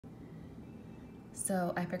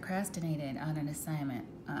So I procrastinated on an assignment.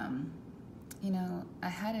 You know, I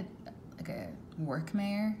had like a work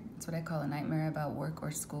mare. That's what I call a nightmare about work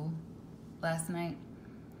or school last night.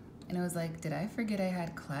 And it was like, did I forget I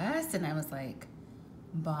had class? And I was like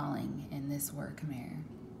bawling in this work mare.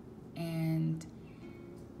 And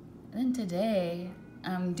then today,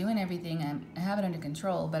 I'm doing everything. I have it under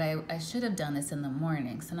control, but I should have done this in the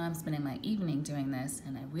morning. So now I'm spending my evening doing this,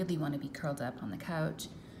 and I really want to be curled up on the couch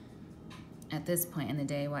at this point in the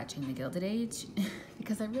day watching The Gilded Age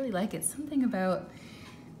because I really like it. Something about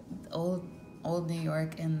old New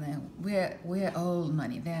York and we're old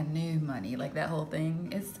money, they're new money, like that whole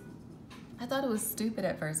thing. I thought it was stupid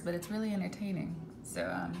at first, but it's really entertaining. So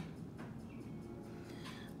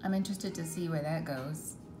I'm interested to see where that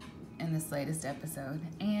goes in this latest episode.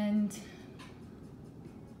 And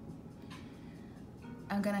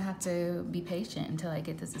I'm gonna have to be patient until I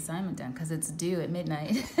get this assignment done because it's due at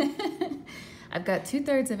midnight. I've got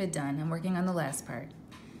 2/3 of it done. I'm working on the last part.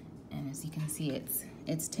 And as you can see, it's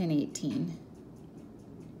 10:18.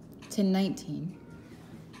 10:19.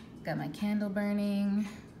 Got my candle burning.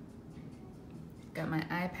 Got my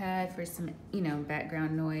iPad for some,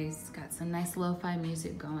 background noise. Got some nice lo-fi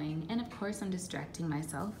music going. And of course, I'm distracting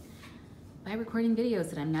myself by recording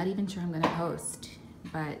videos that I'm not even sure I'm gonna post.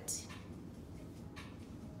 But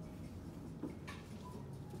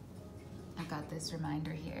I got this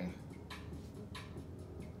reminder here.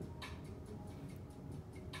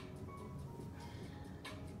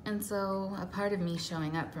 And so a part of me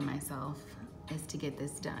showing up for myself is to get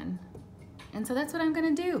this done. And so that's what I'm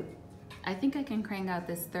gonna do. I think I can crank out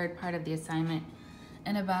this third part of the assignment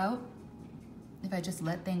in about, if I just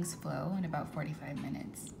let things flow, in about 45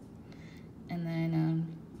 minutes. And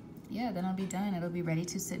then, then I'll be done. It'll be ready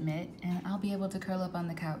to submit and I'll be able to curl up on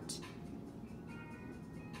the couch.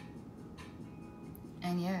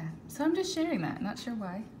 And yeah, so I'm just sharing that, not sure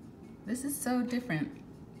why. This is so different.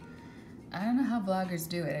 I don't know how vloggers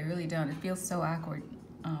do it, I really don't. It feels so awkward.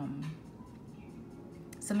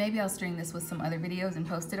 So maybe I'll string this with some other videos and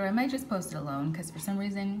post it, or I might just post it alone, because for some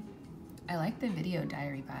reason, I like the video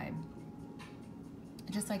diary vibe.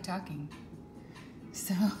 I just like talking.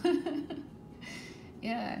 So,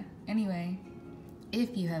 yeah, anyway,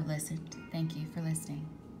 if you have listened, thank you for listening.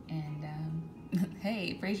 And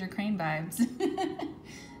hey, Fraser Crane vibes.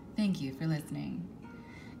 Thank you for listening.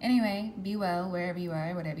 Anyway, be well wherever you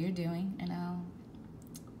are, whatever you're doing, and I'll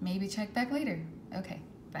maybe check back later. Okay,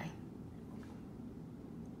 bye.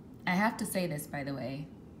 I have to say this, by the way.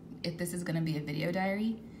 If this is gonna be a video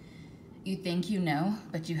diary, you think you know,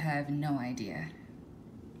 but you have no idea.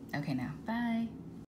 Okay now, bye.